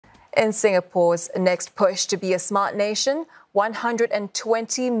In Singapore's next push to be a smart nation,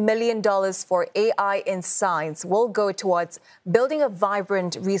 $120 million for AI in science will go towards building a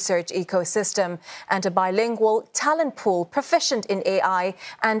vibrant research ecosystem and a bilingual talent pool proficient in AI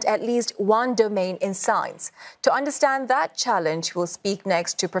and at least one domain in science. To understand that challenge, we'll speak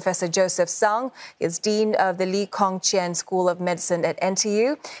next to Professor Joseph Sang. He is Dean of the Lee Kong Chian School of Medicine at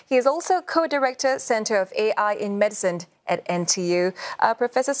NTU. He is also Co-Director, Center of AI in Medicine at NTU.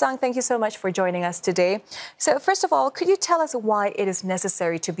 Professor Sang, thank you so much for joining us today. So first of all, could you tell us why it is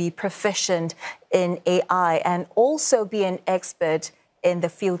necessary to be proficient in AI and also be an expert in the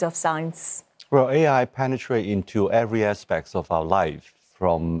field of science? Well, AI penetrates into every aspect of our life,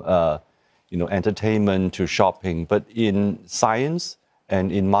 from entertainment to shopping. But in science,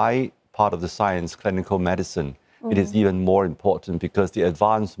 and in my part of the science, clinical medicine, it is even more important because the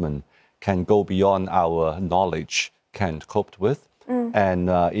advancement can go beyond our knowledge can cope with. And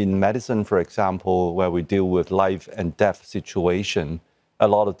in medicine, for example, where we deal with life and death situation, a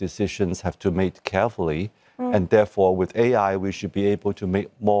lot of decisions have to be made carefully. And therefore, with AI, we should be able to make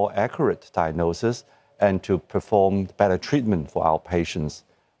more accurate diagnosis and to perform better treatment for our patients.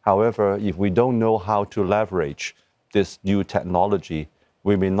 However, if we don't know how to leverage this new technology,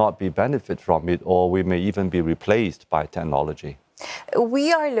 we may not be benefit from it, or we may even be replaced by technology.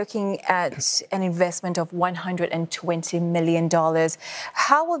 We are looking at an investment of $120 million.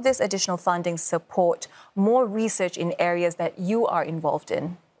 How will this additional funding support more research in areas that you are involved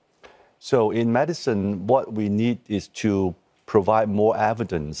in? So in medicine, what we need is to provide more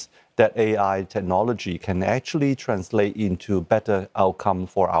evidence that AI technology can actually translate into better outcome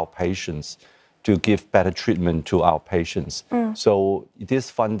for our patients, to give better treatment to our patients. So this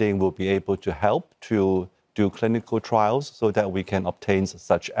funding will be able to help to do clinical trials so that we can obtain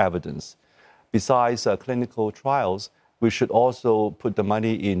such evidence. Besides clinical trials, we should also put the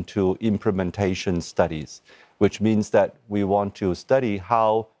money into implementation studies, which means that we want to study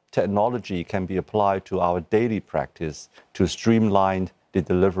how technology can be applied to our daily practice to streamline the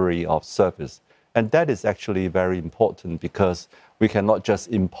delivery of service. And that is actually very important because we cannot just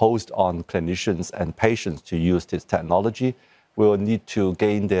impose on clinicians and patients to use this technology. We will need to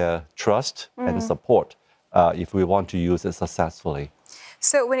gain their trust and support if we want to use it successfully.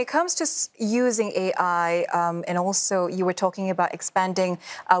 So when it comes to using AI, and also you were talking about expanding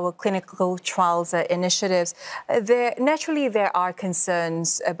our clinical trials initiatives, naturally there are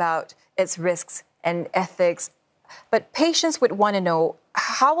concerns about its risks and ethics, but patients would want to know,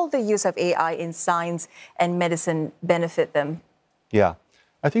 how will the use of AI in science and medicine benefit them? Yeah,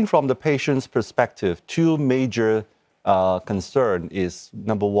 I think from the patient's perspective, two major concern is,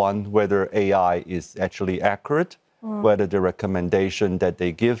 number one, whether AI is actually accurate, whether the recommendation that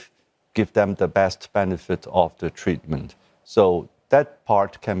they give them the best benefit of the treatment. So that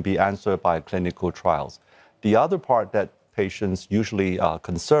part can be answered by clinical trials. The other part that patients usually are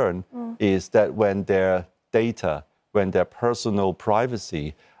concerned is that when their data, when their personal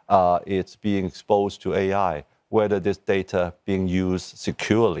privacy is being exposed to AI, whether this data being used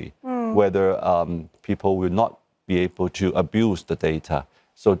securely, whether people will not be able to abuse the data.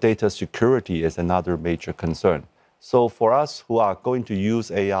 So data security is another major concern. So for us who are going to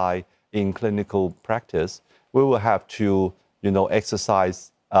use AI in clinical practice, we will have to,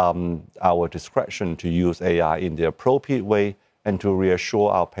 exercise our discretion to use AI in the appropriate way and to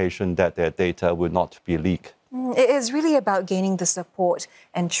reassure our patient that their data will not be leaked. It is really about gaining the support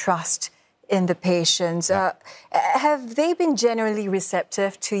and trust in the patients. Have they been generally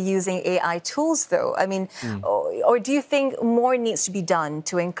receptive to using AI tools, though? I mean, or do you think more needs to be done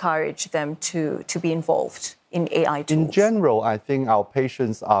to encourage them to be involved in AI tools? In general, I think our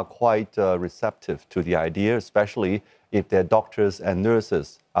patients are quite receptive to the idea, especially if their doctors and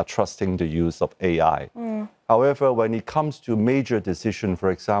nurses are trusting the use of AI. However, when it comes to major decisions,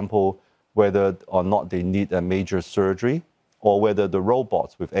 for example, whether or not they need a major surgery, or whether the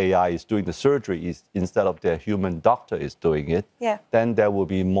robots with AI is doing the surgery instead of their human doctor is doing it, then there will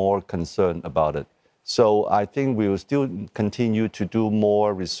be more concern about it. So I think we will still continue to do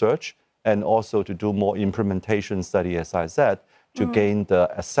more research and also to do more implementation study, as I said, to gain the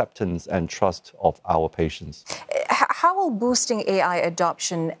acceptance and trust of our patients. How will boosting AI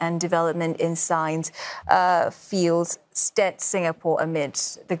adoption and development in science fields stead Singapore amid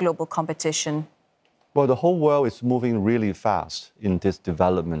the global competition? Well, the whole world is moving really fast in this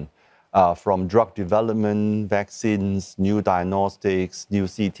development, from drug development, vaccines, new diagnostics, new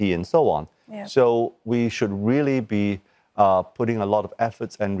CT, and so on. So we should really be putting a lot of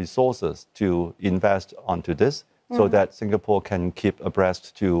efforts and resources to invest onto this so that Singapore can keep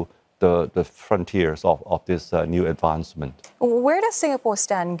abreast to the frontiers of this new advancement. Where does Singapore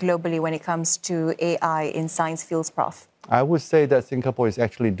stand globally when it comes to AI in science fields, Prof? I would say that Singapore is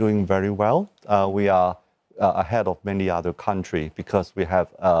actually doing very well. We are ahead of many other countries because we have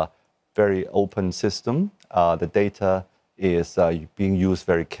a very open system. The data is being used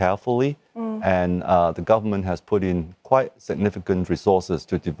very carefully, and the government has put in quite significant resources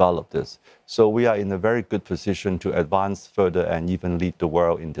to develop this. So we are in a very good position to advance further and even lead the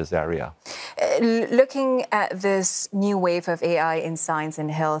world in this area. Looking at this new wave of AI in science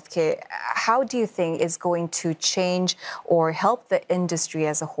and healthcare, how do you think it's going to change or help the industry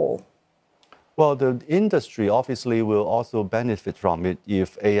as a whole? Well, the industry obviously will also benefit from it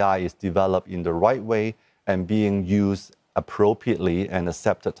if AI is developed in the right way and being used appropriately and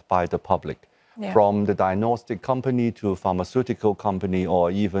accepted by the public. Yeah. From the diagnostic company to pharmaceutical company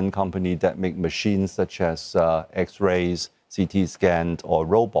or even company that make machines such as X-rays, CT scans, or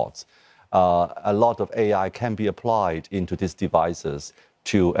robots. A lot of AI can be applied into these devices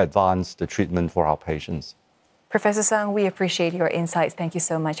to advance the treatment for our patients. Professor Sang, we appreciate your insights. Thank you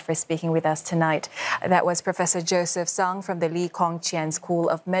so much for speaking with us tonight. That was Professor Joseph Sang from the Lee Kong Chian School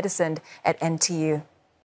of Medicine at NTU.